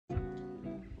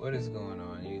What is going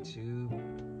on, YouTube?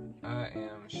 I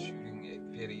am shooting a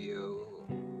video,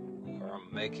 or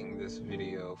I'm making this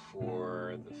video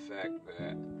for the fact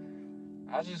that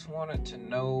I just wanted to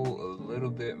know a little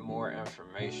bit more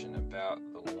information about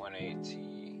the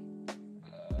 180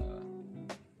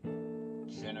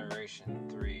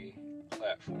 Generation 3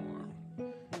 platform.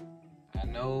 I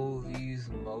know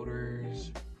these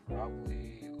motors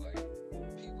probably,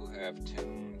 people have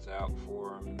tunes out for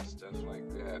them and stuff like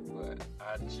that, but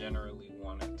I generally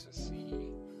wanted to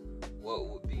see what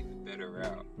would be the better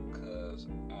route, because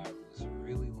I was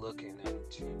really looking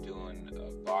into doing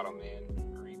a bottom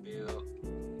end rebuild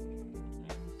and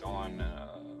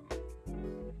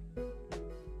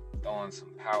throwing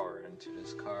some power into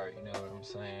this car, you know what I'm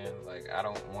saying? I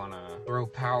don't want to throw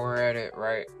power at it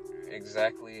right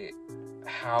exactly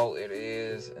how it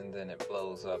is and then it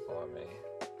blows up on me,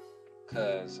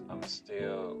 because I'm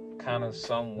still kind of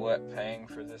somewhat paying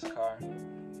for this car,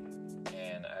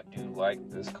 and I do like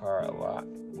this car a lot.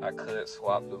 I could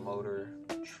swap the motor,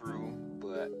 true,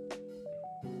 but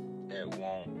it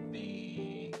won't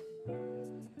be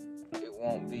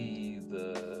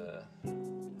the,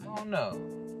 I don't know.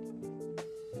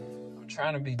 I'm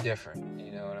trying to be different,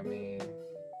 you know what I mean?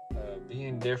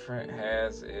 Being different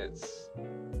has its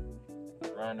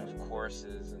run of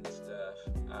courses and stuff.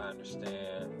 I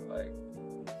understand,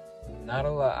 not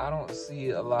a lot. I don't see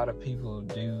a lot of people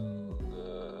do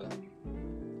the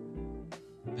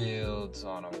builds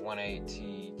on a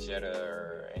 180 Jetta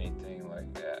or anything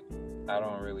like that. I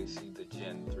don't really see the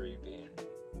Gen 3 being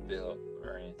built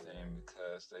or anything,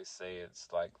 because they say it's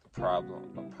like a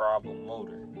problem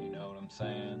motor, you know what I'm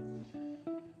saying?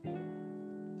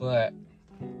 But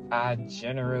I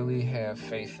generally have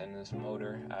faith in this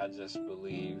motor. I just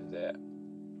believe that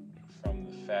from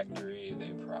the factory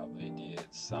they probably did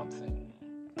something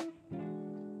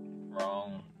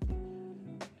wrong,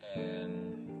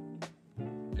 and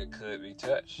it could be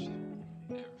touched.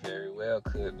 It very well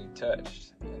could be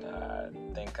touched, and I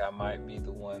think I might be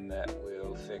the one that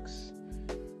will fix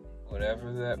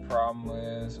whatever that problem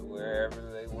is, wherever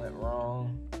they went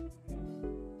wrong.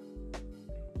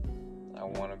 I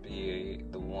want to be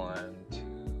the one to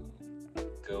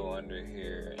go under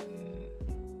here and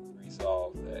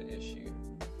resolve that issue,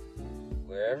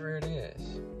 wherever it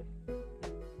is.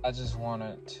 I just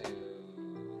wanted to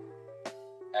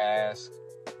ask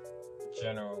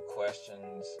general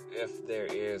questions. If there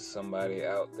is somebody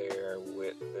out there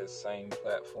with the same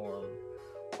platform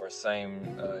or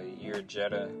same year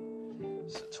Jetta,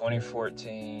 it's a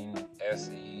 2014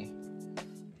 SE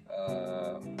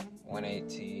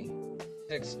 180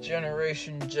 6th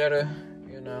generation Jetta.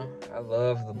 You know, I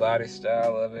love the body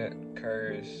style of it.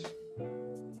 Curves,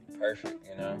 perfect,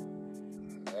 you know.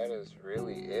 That is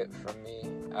really it for me.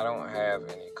 I don't have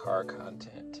any car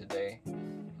content today.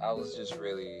 I was just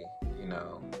really,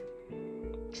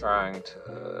 trying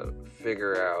to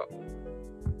figure out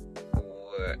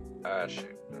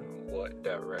what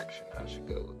direction I should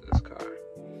go with this car.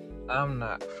 I'm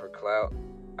not for clout.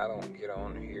 I don't get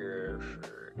on here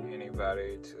for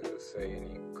anybody to say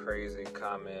any crazy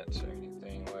comments or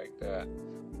anything like that.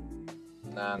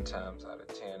 9 times out of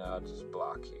 10, I'll just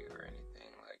block you or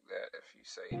anything like that if you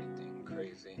say anything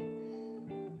crazy.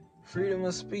 Freedom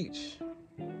of speech.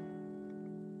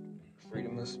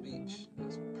 Freedom of speech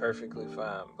is perfectly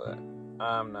fine, but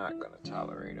I'm not going to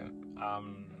tolerate it.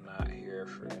 I'm not here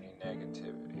for any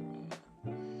negativity, man.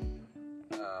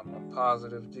 I'm a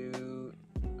positive dude.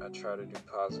 I try to do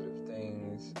positive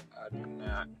things. I do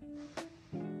not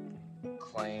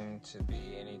claim to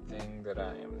be anything that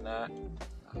I am not.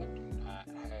 I do not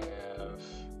have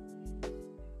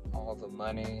all the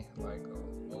money like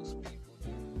most people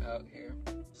do out here.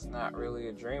 It's not really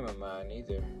a dream of mine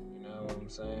either, you know what I'm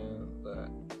saying? But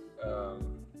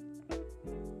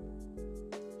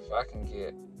if I can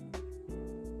get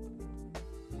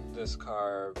this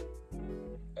car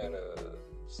at a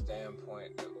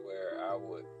standpoint where I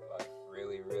would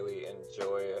really, really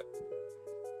enjoy it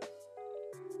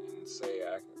and say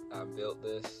I built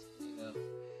this,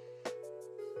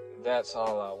 that's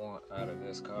all I want out of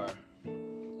this car.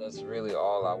 That's really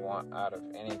all I want out of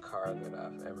any car that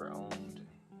I've ever owned.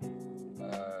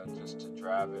 Just to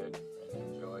drive it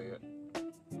and enjoy it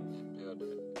and build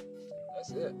it.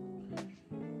 That's it.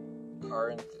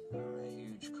 I'm a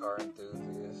huge car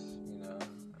enthusiast,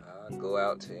 I go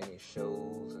out to any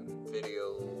shows and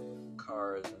video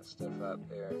cars and stuff out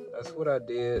there. That's what I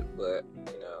did, but,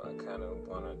 I kind of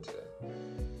wanted to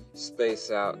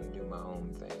space out and do my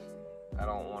own thing. I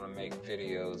don't want to make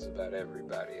videos about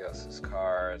everybody else's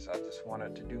cars. I just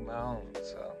wanted to do my own,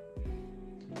 so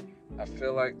I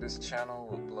feel like this channel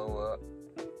will blow up.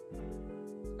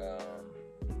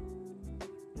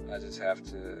 I just have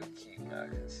to keep my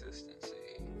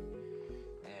consistency.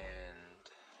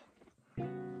 And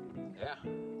yeah,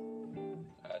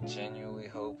 I genuinely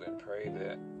hope and pray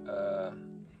that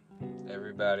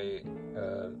everybody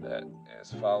that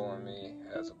is following me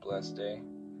has a blessed day.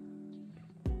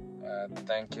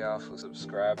 Thank y'all for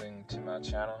subscribing to my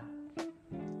channel.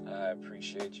 I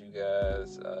appreciate you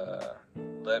guys.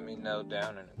 Let me know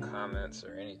down in the comments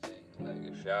or anything. Like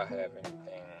if y'all have anything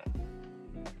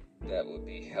that would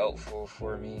be helpful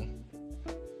for me.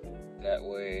 That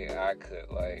way I could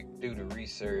like do the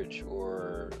research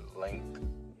or link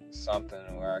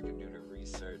something where I could do the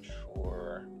research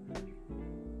for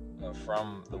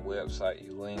from the website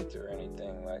you linked or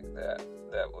anything like that.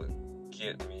 That would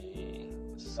get me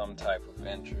some type of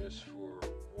interest for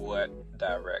what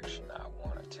direction I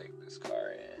want to take this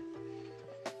car in.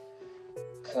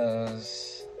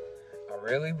 Because I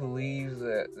really believe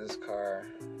that this car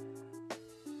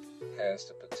has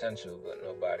the potential, but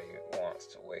nobody wants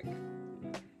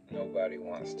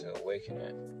to awaken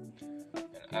it.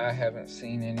 And I haven't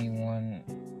seen anyone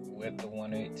with the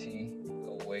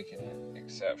 1.8T awaken it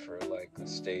except for like the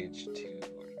stage 2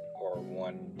 or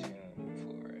 1 tune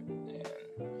for it.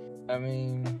 And I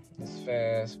mean, it's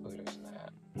fast, but it's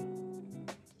not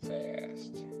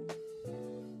fast.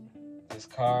 This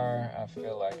car, I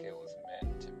feel like it was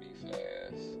meant to be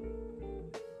fast.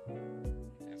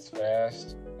 It's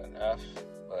fast enough,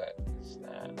 but it's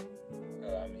not.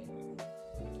 I mean,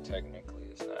 technically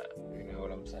it's not. You know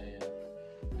what I'm saying?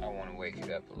 I want to wake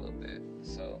it up a little bit.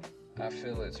 So I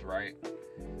feel it's right.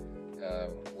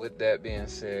 With that being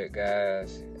said,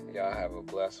 guys, y'all have a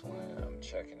blessed one. I'm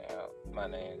checking out. My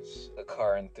name's The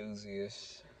Car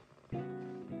Enthusiast.